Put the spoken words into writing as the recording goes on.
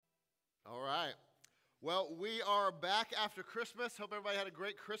Well, we are back after Christmas. Hope everybody had a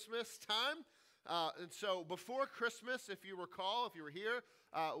great Christmas time. And so before Christmas, if you recall, if you were here,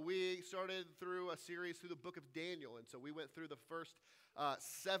 we started through a series through the book of Daniel. And so we went through the first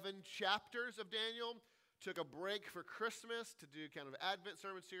 7 chapters of Daniel, took a break for Christmas to do kind of Advent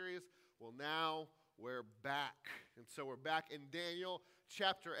sermon series. Well, now we're back. And so we're back in Daniel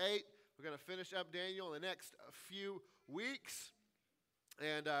chapter 8. We're going to finish up Daniel in the next few weeks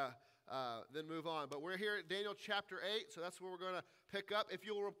and then move on. But we're here at Daniel chapter 8, so that's where we're going to pick up. If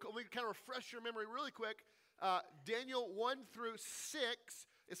you'll kind of refresh your memory really quick, Daniel 1 through 6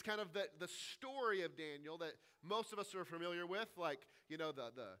 is kind of the story of Daniel that most of us are familiar with, like, you know,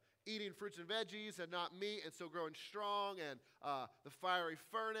 the eating fruits and veggies and not meat, and so growing strong, and the fiery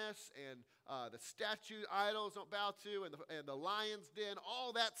furnace, and the statue idols don't bow to, and the lion's den,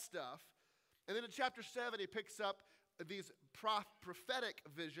 all that stuff. And then in chapter 7, he picks up these prophetic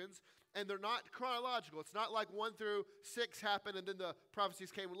visions, and they're not chronological. It's not like 1 through 6 happened and then the prophecies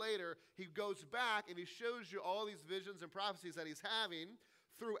came later. He goes back and he shows you all these visions and prophecies that he's having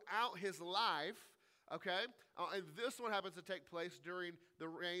throughout his life, okay? And this one happens to take place during the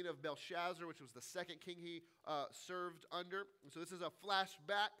reign of Belshazzar, which was the second king he served under. And so this is a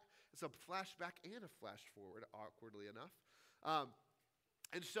flashback. It's a flashback and a flash forward, awkwardly enough.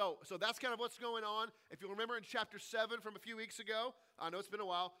 And so that's kind of what's going on. If you remember in chapter 7 from a few weeks ago, I know it's been a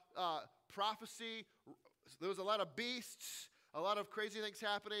while, prophecy, there was a lot of beasts, a lot of crazy things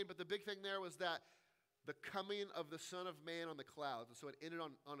happening, but the big thing there was that the coming of the Son of Man on the clouds. And so it ended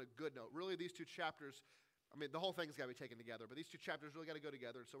on a good note. Really, these 2 chapters, I mean, the whole thing's got to be taken together, but these 2 chapters really got to go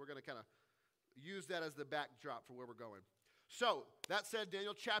together. So we're going to kind of use that as the backdrop for where we're going. So that said,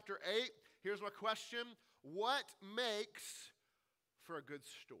 Daniel chapter 8, here's my question. What makes for a good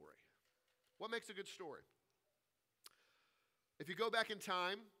story? What makes a good story? If you go back in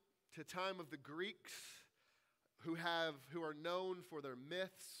time to time of the Greeks who are known for their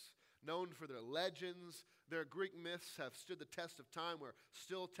myths, known for their legends, their Greek myths have stood the test of time. We're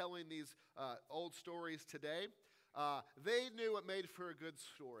still telling these old stories today. They knew what made for a good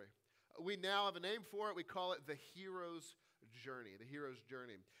story. We now have a name for it. We call it the hero's journey. The hero's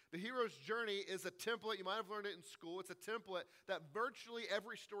journey. The hero's journey is a template. You might have learned it in school. It's a template that virtually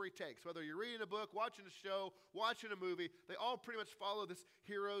every story takes. Whether you're reading a book, watching a show, watching a movie, they all pretty much follow this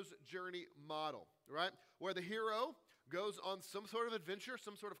hero's journey model, right? Where the hero goes on some sort of adventure,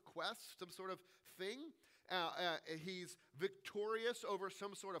 some sort of quest, some sort of thing. He's victorious over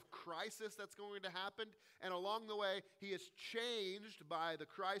some sort of crisis that's going to happen. And along the way, he is changed by the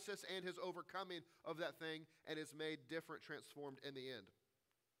crisis and his overcoming of that thing and is made different, transformed in the end.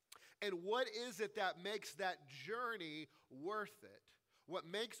 And what is it that makes that journey worth it? What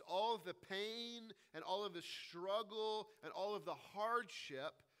makes all of the pain and all of the struggle and all of the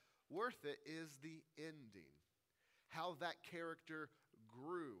hardship worth it is the ending. How that character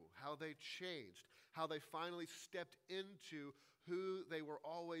grew, how they changed, how they finally stepped into who they were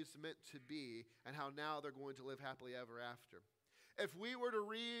always meant to be, and how now they're going to live happily ever after. If we were to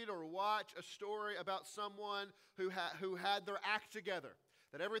read or watch a story about someone who had their act together,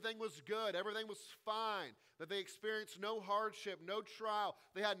 that everything was good, everything was fine, that they experienced no hardship, no trial,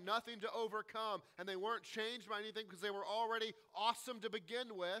 they had nothing to overcome, and they weren't changed by anything because they were already awesome to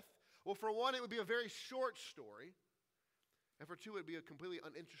begin with, well, for one, it would be a very short story. And for 2, it would be a completely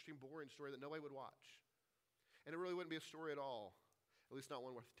uninteresting, boring story that nobody would watch. And it really wouldn't be a story at all, at least not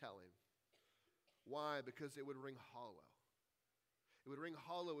one worth telling. Why? Because it would ring hollow. It would ring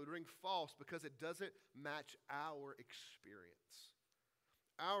hollow, it would ring false because it doesn't match our experience.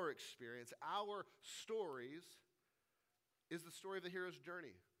 Our experience, our stories is the story of the hero's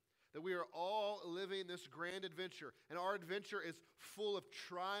journey. That we are all living this grand adventure, and our adventure is full of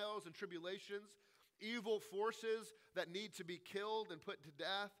trials and tribulations, evil forces that need to be killed and put to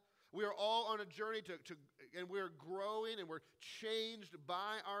death. We are all on a journey and we're growing and we're changed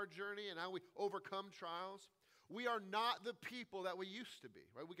by our journey and how we overcome trials. We are not the people that we used to be,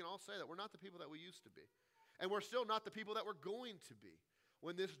 right? We can all say that. We're not the people that we used to be. And we're still not the people that we're going to be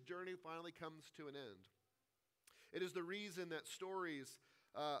when this journey finally comes to an end. It is the reason that stories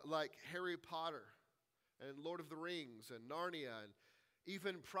like Harry Potter and Lord of the Rings and Narnia and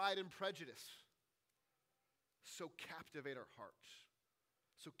even Pride and Prejudice so captivate our hearts,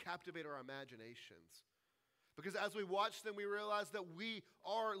 so captivate our imaginations. Because as we watch them, we realize that we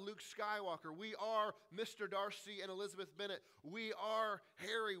are Luke Skywalker. We are Mr. Darcy and Elizabeth Bennet. We are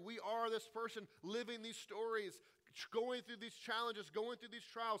Harry. We are this person living these stories, going through these challenges, going through these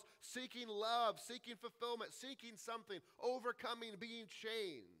trials, seeking love, seeking fulfillment, seeking something, overcoming, being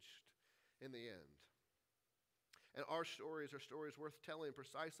changed in the end. And our stories are stories worth telling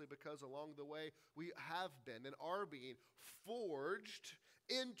precisely because along the way we have been and are being forged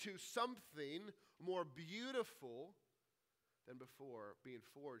into something more beautiful than before, being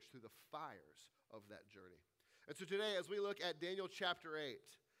forged through the fires of that journey. And so today, as we look at Daniel chapter 8,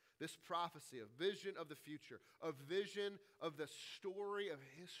 this prophecy, a vision of the future, a vision of the story of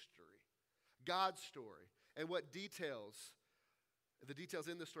history, God's story, and what details, the details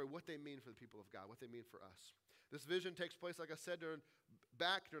in this story, what they mean for the people of God, what they mean for us. This vision takes place, like I said, during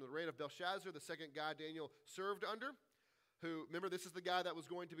the reign of Belshazzar, the second guy Daniel served under, who, remember, this is the guy that was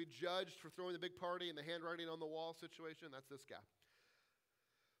going to be judged for throwing the big party and the handwriting on the wall situation. That's this guy.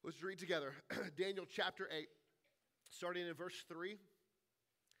 Let's read together Daniel chapter 8, starting in verse 3.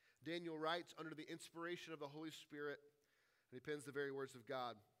 Daniel writes under the inspiration of the Holy Spirit, and he pens the very words of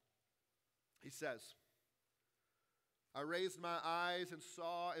God. He says, I raised my eyes and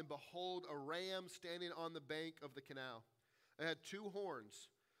saw, and behold, a ram standing on the bank of the canal. It had two horns,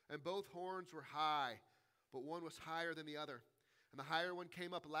 and both horns were high, but one was higher than the other. And the higher one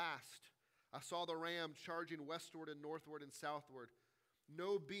came up last. I saw the ram charging westward and northward and southward.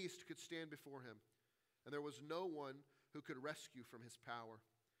 No beast could stand before him, and there was no one who could rescue from his power.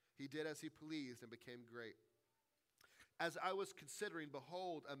 He did as he pleased and became great. As I was considering,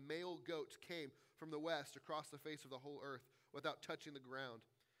 behold, a male goat came from the west across the face of the whole earth without touching the ground.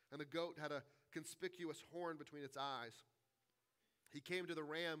 And the goat had a conspicuous horn between its eyes. He came to the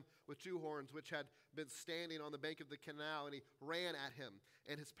ram with two horns, which had been standing on the bank of the canal, and he ran at him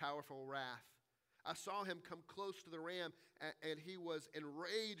in his powerful wrath. I saw him come close to the ram, and he was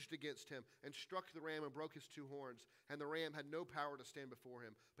enraged against him and struck the ram and broke his two horns. And the ram had no power to stand before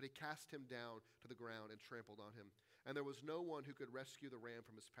him, but he cast him down to the ground and trampled on him. And there was no one who could rescue the ram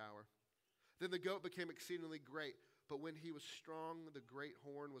from his power. Then the goat became exceedingly great, but when he was strong, the great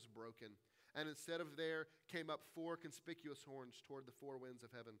horn was broken. And instead of there came up four conspicuous horns toward the four winds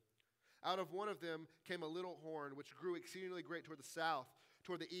of heaven. Out of one of them came a little horn, which grew exceedingly great toward the south,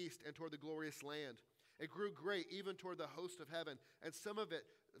 toward the east, and toward the glorious land. It grew great even toward the host of heaven, and some of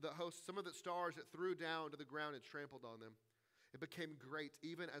the stars it threw down to the ground and trampled on them. It became great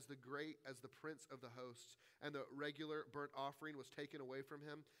as the prince of the hosts, and the regular burnt offering was taken away from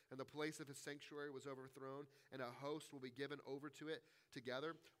him, and the place of his sanctuary was overthrown, and a host will be given over to it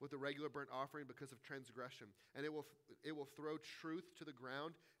together with the regular burnt offering because of transgression. And it will throw truth to the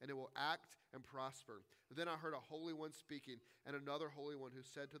ground, and it will act and prosper. Then I heard a holy one speaking, and another holy one who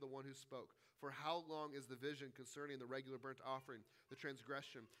said to the one who spoke, For how long is the vision concerning the regular burnt offering, the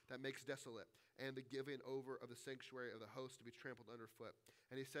transgression that makes desolate, and the giving over of the sanctuary of the host to be trampled underfoot?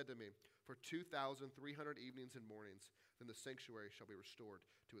 And he said to me, For 2,300 evenings and mornings, then the sanctuary shall be restored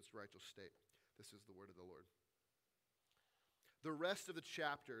to its rightful state. This is the word of the Lord. The rest of the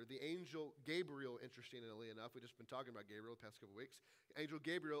chapter, the angel Gabriel, interestingly enough, we've just been talking about Gabriel the past couple weeks. Angel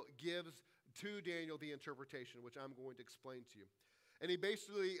Gabriel gives to Daniel the interpretation, which I'm going to explain to you. And he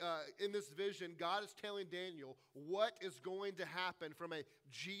basically, in this vision, God is telling Daniel what is going to happen from a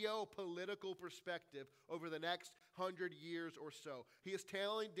geopolitical perspective over the next 100 years or so. He is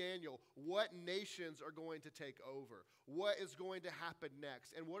telling Daniel what nations are going to take over, what is going to happen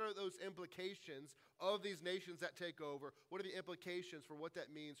next, and what are those implications of these nations that take over. What are the implications for what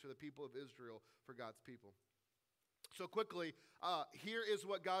that means for the people of Israel, for God's people? So quickly, here is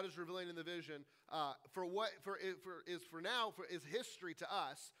what God is revealing in the vision. Is history to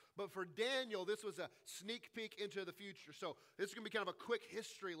us, but for Daniel, this was a sneak peek into the future. So this is going to be kind of a quick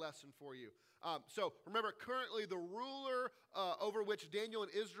history lesson for you. So remember, currently the ruler over which Daniel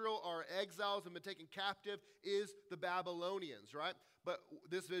and Israel are exiles and been taken captive is the Babylonians, right? But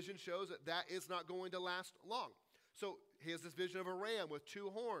this vision shows that is not going to last long. So he has this vision of a ram with two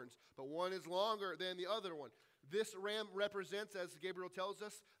horns, but one is longer than the other one. This ram represents, as Gabriel tells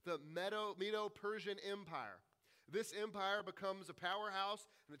us, the Medo-Persian Empire. This empire becomes a powerhouse,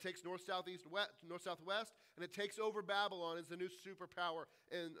 and it takes north, southwest, and it takes over Babylon as the new superpower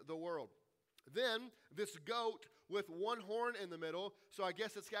in the world. Then this goat with one horn in the middle, so I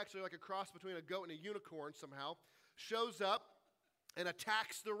guess it's actually like a cross between a goat and a unicorn somehow, shows up and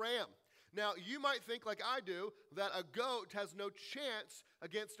attacks the ram. Now, you might think, like I do, that a goat has no chance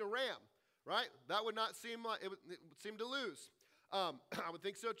against a ram. Right? That would not seem like, it would seem to lose. I would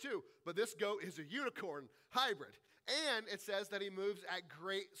think so too. But this goat is a unicorn hybrid. And it says that he moves at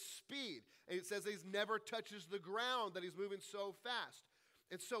great speed. And it says he's never touches the ground, that he's moving so fast.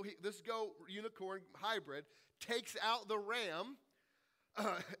 And so this goat unicorn hybrid takes out the ram.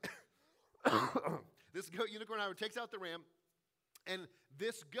 This goat unicorn hybrid takes out the ram. And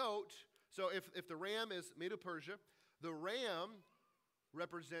this goat, so if the ram is Medo-Persia, the ram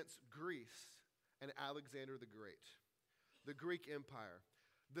represents Greece, and Alexander the Great, the Greek Empire.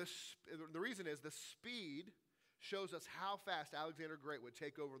 The reason is the speed shows us how fast Alexander the Great would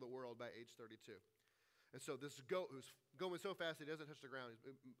take over the world by age 32. And so this goat who's going so fast he doesn't touch the ground,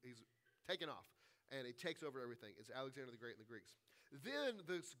 he's taken off, and he takes over everything. It's Alexander the Great and the Greeks. Then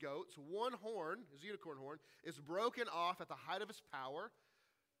this goat's one horn, his unicorn horn, is broken off at the height of his power,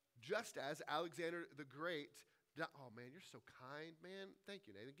 just as Alexander the Great. Oh man, you're so kind, man. Thank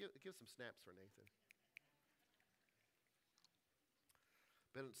you, Nathan. Give some snaps for Nathan.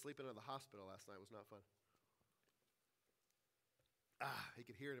 Been sleeping in the hospital last night. It was not fun. He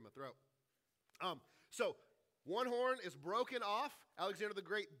could hear it in my throat. So one horn is broken off. Alexander the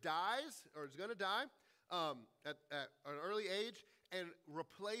Great dies, or is going to die at an early age, and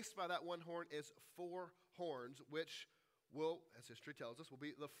replaced by that one horn is 4 horns, which will, as history tells us, will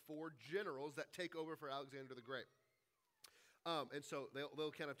be the 4 generals that take over for Alexander the Great. And so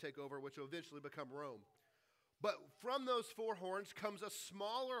they'll kind of take over, which will eventually become Rome. But from those 4 horns comes a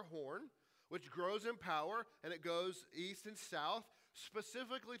smaller horn, which grows in power, and it goes east and south,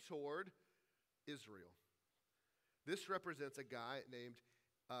 specifically toward Israel. This represents a guy named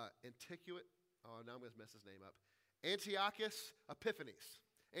Antiochus. Oh, now I'm going to mess his name up. Antiochus Epiphanes.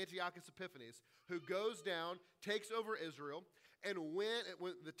 Antiochus Epiphanes, who goes down, takes over Israel, and when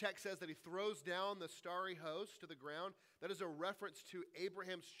the text says that he throws down the starry host to the ground, that is a reference to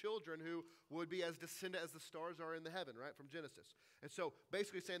Abraham's children who would be as descendant as the stars are in the heaven, right, from Genesis. And so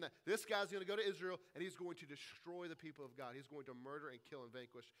basically saying that this guy's going to go to Israel and he's going to destroy the people of God. He's going to murder and kill and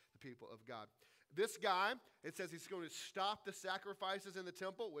vanquish the people of God. This guy, it says he's going to stop the sacrifices in the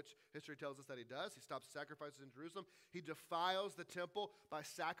temple, which history tells us that he does. He stops sacrifices in Jerusalem. He defiles the temple by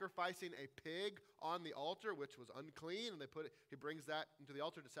sacrificing a pig on the altar, which was unclean, and he brings that into the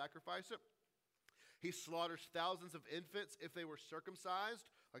altar to sacrifice it. He slaughters thousands of infants if they were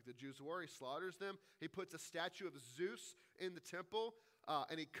circumcised, like the Jews were. He slaughters them. He puts a statue of Zeus in the temple,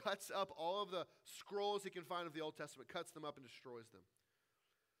 and he cuts up all of the scrolls he can find of the Old Testament, cuts them up and destroys them.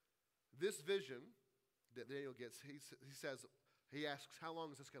 This vision that Daniel gets, he asks, how long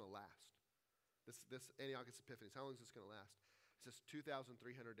is this going to last? This Antiochus Epiphanes, how long is this going to last? It says 2,300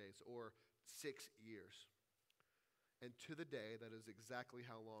 days, or 6 years. And to the day, that is exactly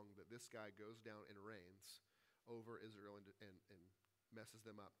how long that this guy goes down and reigns over Israel and messes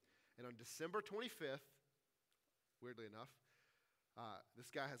them up. And on December 25th, weirdly enough, this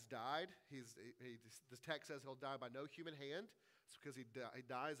guy has died. The text says he'll die by no human hand. It's because he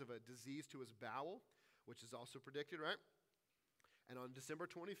dies of a disease to his bowel, which is also predicted, right? And on December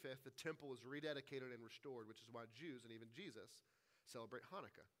 25th, the temple is rededicated and restored, which is why Jews and even Jesus celebrate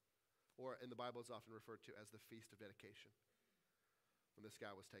Hanukkah, or in the Bible is often referred to as the Feast of Dedication, when this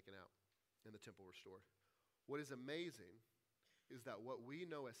guy was taken out and the temple restored. What is amazing is that what we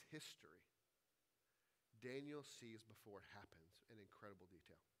know as history, Daniel sees before it happens in incredible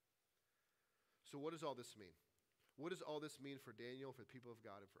detail. So what does all this mean? What does all this mean for Daniel, for the people of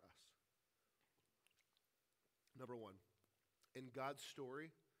God, and for us? Number 1, in God's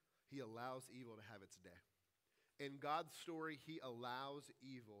story, he allows evil to have its day. In God's story, he allows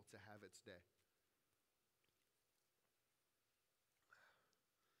evil to have its day.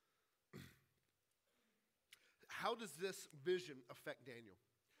 How does this vision affect Daniel?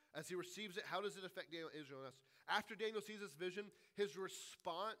 As he receives it, how does it affect Daniel, Israel, and us? After Daniel sees this vision, his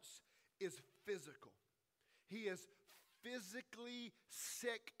response is physical. He is physically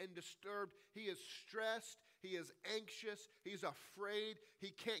sick and disturbed. He is stressed. He is anxious. He's afraid.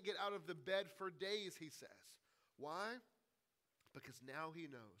 He can't get out of the bed for days, he says. Why? Because now he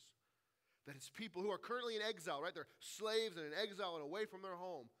knows that his people who are currently in exile, right? They're slaves and in exile and away from their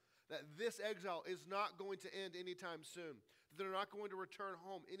home. That this exile is not going to end anytime soon. That they're not going to return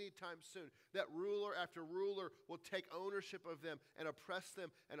home anytime soon. That ruler after ruler will take ownership of them and oppress them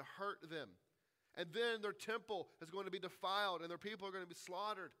and hurt them. And then their temple is going to be defiled and their people are going to be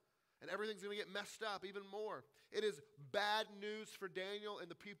slaughtered. And everything's going to get messed up even more. It is bad news for Daniel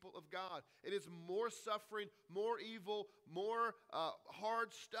and the people of God. It is more suffering, more evil, more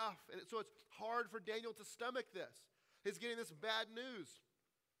hard stuff. And so it's hard for Daniel to stomach this. He's getting this bad news.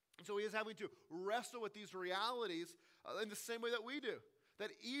 And so he is having to wrestle with these realities in the same way that we do. That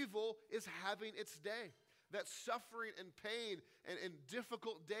evil is having its day. That suffering and pain and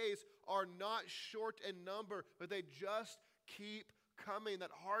difficult days are not short in number, but they just keep coming. That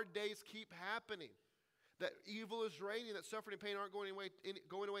hard days keep happening. That evil is reigning, that suffering and pain aren't going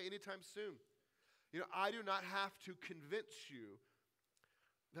away anytime soon. You know, I do not have to convince you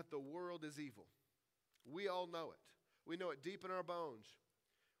that the world is evil. We all know it. We know it deep in our bones.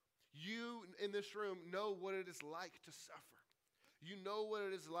 You in this room know what it is like to suffer. You know what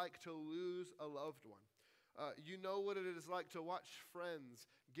it is like to lose a loved one. You know what it is like to watch friends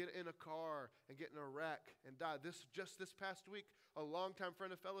get in a car and get in a wreck and die. Just this past week, a longtime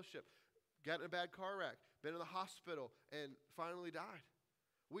friend of fellowship got in a bad car wreck, been in the hospital, and finally died.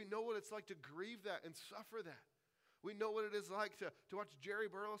 We know what it's like to grieve that and suffer that. We know what it is like to watch Jerry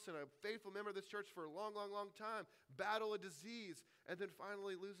Burleson, a faithful member of this church for a long, long, long time, battle a disease and then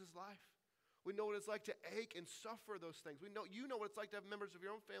finally lose his life. We know what it's like to ache and suffer those things. You know what it's like to have members of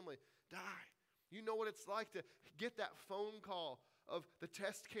your own family die. You know what it's like to get that phone call of the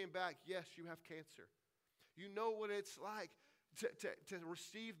test came back, yes, you have cancer. You know what it's like to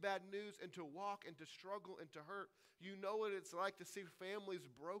receive bad news and to walk and to struggle and to hurt. You know what it's like to see families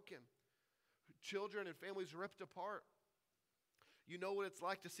broken, children and families ripped apart. You know what it's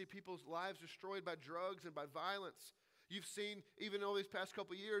like to see people's lives destroyed by drugs and by violence. You've seen, even over these past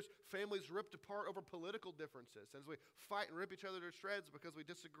couple of years, families ripped apart over political differences as we fight and rip each other to shreds because we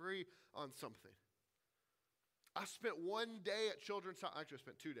disagree on something. I spent one day at Children's Hospital. Actually, I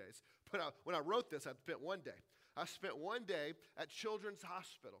spent 2 days. But when I wrote this, I spent one day. I spent one day at Children's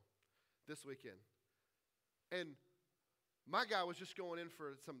Hospital this weekend. And my guy was just going in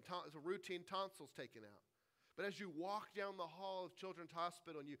for some routine tonsils taken out. But as you walk down the hall of Children's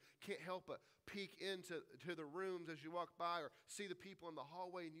Hospital and you can't help but peek into the rooms as you walk by or see the people in the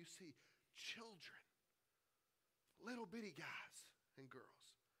hallway and you see children, little bitty guys and girls,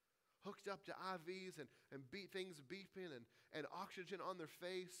 hooked up to IVs and things beeping and oxygen on their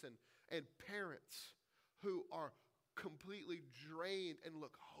face and parents who are completely drained and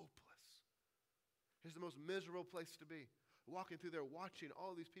look hopeless. It's the most miserable place to be. Walking through there, watching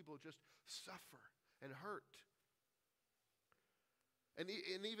all these people just suffer and hurt. And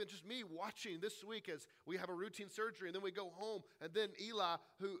even just me watching this week as we have a routine surgery and then we go home and then Eli,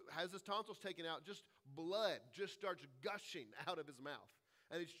 who has his tonsils taken out, just blood just starts gushing out of his mouth.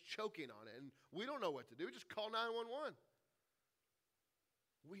 And he's choking on it. And we don't know what to do. We just call 911.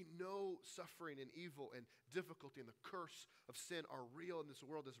 We know suffering and evil and difficulty and the curse of sin are real and this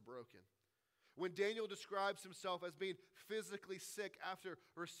world is broken. When Daniel describes himself as being physically sick after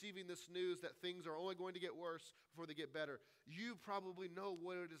receiving this news that things are only going to get worse before they get better, you probably know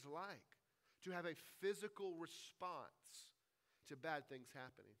what it is like to have a physical response to bad things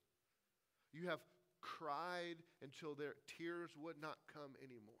happening. You have cried until their tears would not come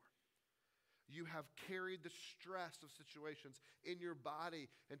anymore. You have carried the stress of situations in your body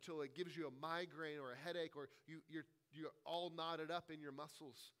until it gives you a migraine or a headache or you're all knotted up in your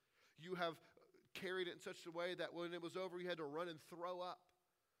muscles. You have carried it in such a way that when it was over, you had to run and throw up.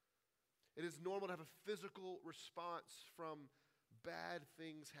 It is normal to have a physical response from bad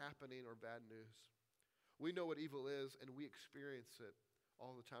things happening or bad news. We know what evil is, and we experience it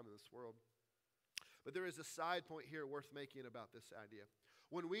all the time in this world. But there is a side point here worth making about this idea.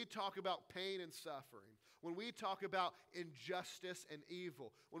 When we talk about pain and suffering, when we talk about injustice and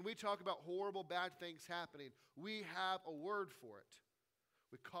evil, when we talk about horrible, bad things happening, we have a word for it.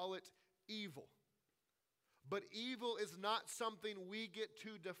 We call it evil. But evil is not something we get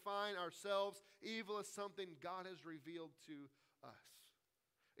to define ourselves. Evil is something God has revealed to us.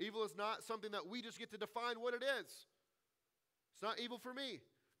 Evil is not something that we just get to define what it is. It's not evil for me.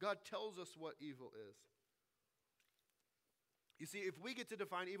 God tells us what evil is. You see, if we get to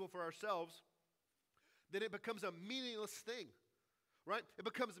define evil for ourselves, then it becomes a meaningless thing, right? It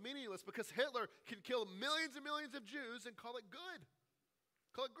becomes meaningless because Hitler can kill millions and millions of Jews and call it good,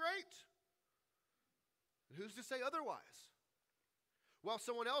 call it great. And who's to say otherwise? While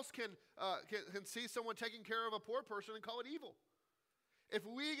someone else can see someone taking care of a poor person and call it evil. If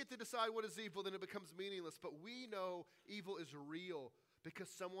we get to decide what is evil, then it becomes meaningless. But we know evil is real because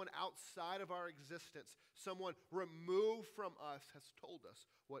someone outside of our existence, someone removed from us, has told us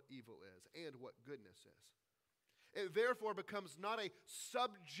what evil is and what goodness is. It therefore becomes not a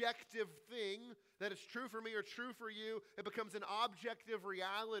subjective thing that is true for me or true for you. It becomes an objective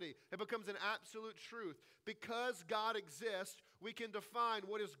reality. It becomes an absolute truth. Because God exists, we can define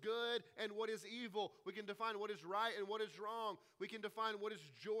what is good and what is evil. We can define what is right and what is wrong. We can define what is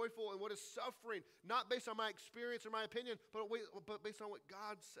joyful and what is suffering, not based on my experience or my opinion, but based on what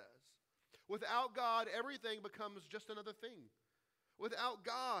God says. Without God, everything becomes just another thing. Without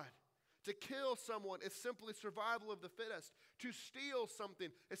God, to kill someone is simply survival of the fittest. To steal something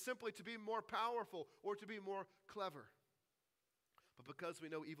is simply to be more powerful or to be more clever. But because we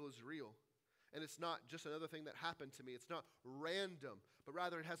know evil is real, and it's not just another thing that happened to me, it's not random, but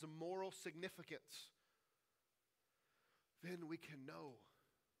rather it has a moral significance, then we can know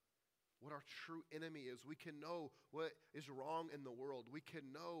what our true enemy is. We can know what is wrong in the world. We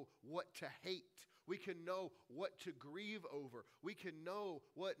can know what to hate. We can know what to grieve over. We can know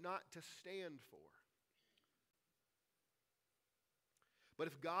what not to stand for. But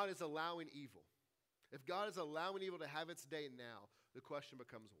if God is allowing evil, if God is allowing evil to have its day now, the question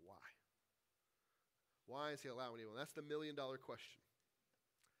becomes why? Why is he allowing evil? And that's the million-dollar question.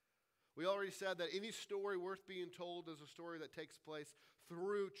 We already said that any story worth being told is a story that takes place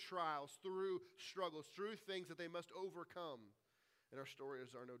through trials, through struggles, through things that they must overcome. And our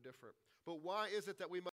stories are no different. But why is it that we must